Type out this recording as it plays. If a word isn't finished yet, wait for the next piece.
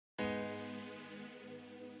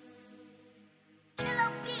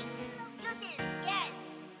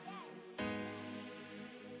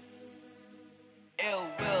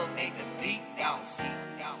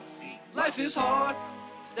Life is hard,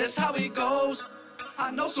 that's how it goes.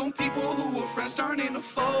 I know some people who were friends turn into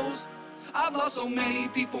foes. I've lost so many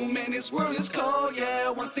people, man, this world is cold, yeah.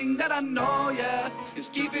 One thing that I know, yeah, is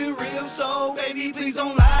keep it real. So, baby, please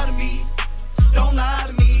don't lie to me. Don't lie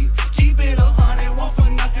to me. Keep it 100, want for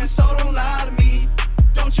nothing, so don't lie to me.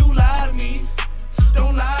 Don't you lie to me.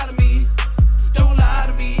 Don't lie to me. Don't lie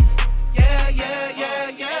to me. Yeah, yeah, yeah,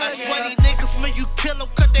 yeah. I swear these niggas, when you kill them,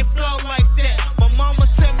 cause they flow like that. My mama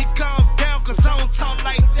tell me calm down, cause I don't talk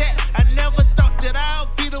like that. I never thought that I'll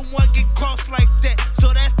be the one get crossed like that.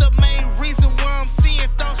 So that's the main reason why I'm seeing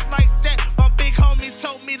thoughts like that. My big homie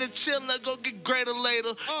told me to chill or go get greater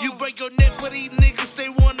later. You break your neck for these niggas, they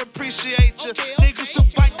wanna appreciate you. Niggas who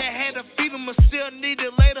bite their head to feed them and still need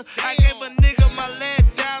it later. I gave a nigga my last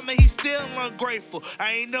diamond, he still ungrateful.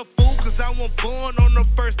 I ain't a fool, cause I was born on the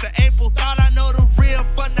 1st of April. Thought I know the real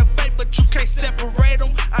from the fake, but you can't separate them.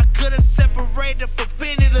 I could've separated from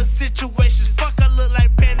plenty of situations. Fuck, I look like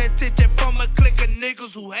paying attention from a clique of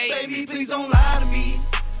niggas who hate me. Baby, please don't lie to me.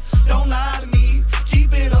 Don't lie to me.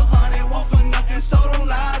 Keep it 100, want for nothing, so don't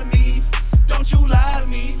lie to me. Don't you lie to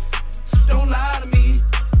me. Don't lie to me.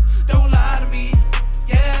 Don't lie to me.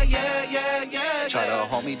 Yeah, yeah, yeah, yeah. Try to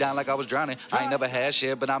hold me down like I was drowning. I ain't never had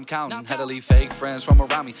shit, but I'm counting. Had to leave fake friends from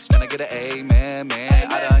around me. Gonna get an amen, man.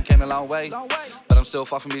 I done came a long way, but I'm still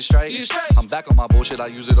far from being straight. I'm back on my bullshit. I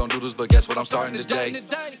usually don't do this, but guess what? I'm starting today.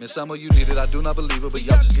 Man, some of you need it, I do not believe it, but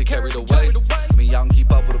y'all just get carried away. Me, y'all can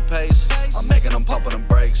keep up with the pace. I'm making them pump on them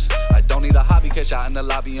brakes. I don't need a hobby, catch out in the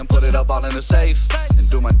lobby and put it up all in the safe. And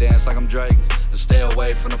do my dance like I'm Drake. And stay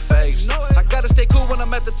away from the fakes. I gotta stay cool when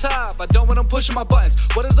I'm at the top. I don't when I'm pushing my buttons.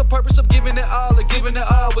 What is the purpose of giving it all? Or giving it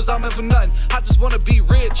all was all meant for nothing. I just wanna be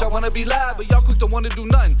rich, I wanna be live, but y'all quick to wanna do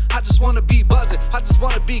nothing. I just wanna be buzzing, I just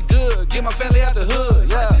wanna be good. Get my family out the hood,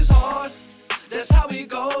 yeah. Life is hard, that's how it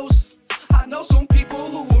goes. I know some people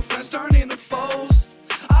who were friends turn into foes.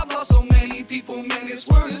 I've lost so many people, man, this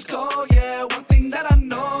world is cold, yeah. One thing that I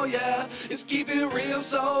know, yeah, is keep it real.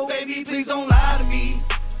 So, baby, please don't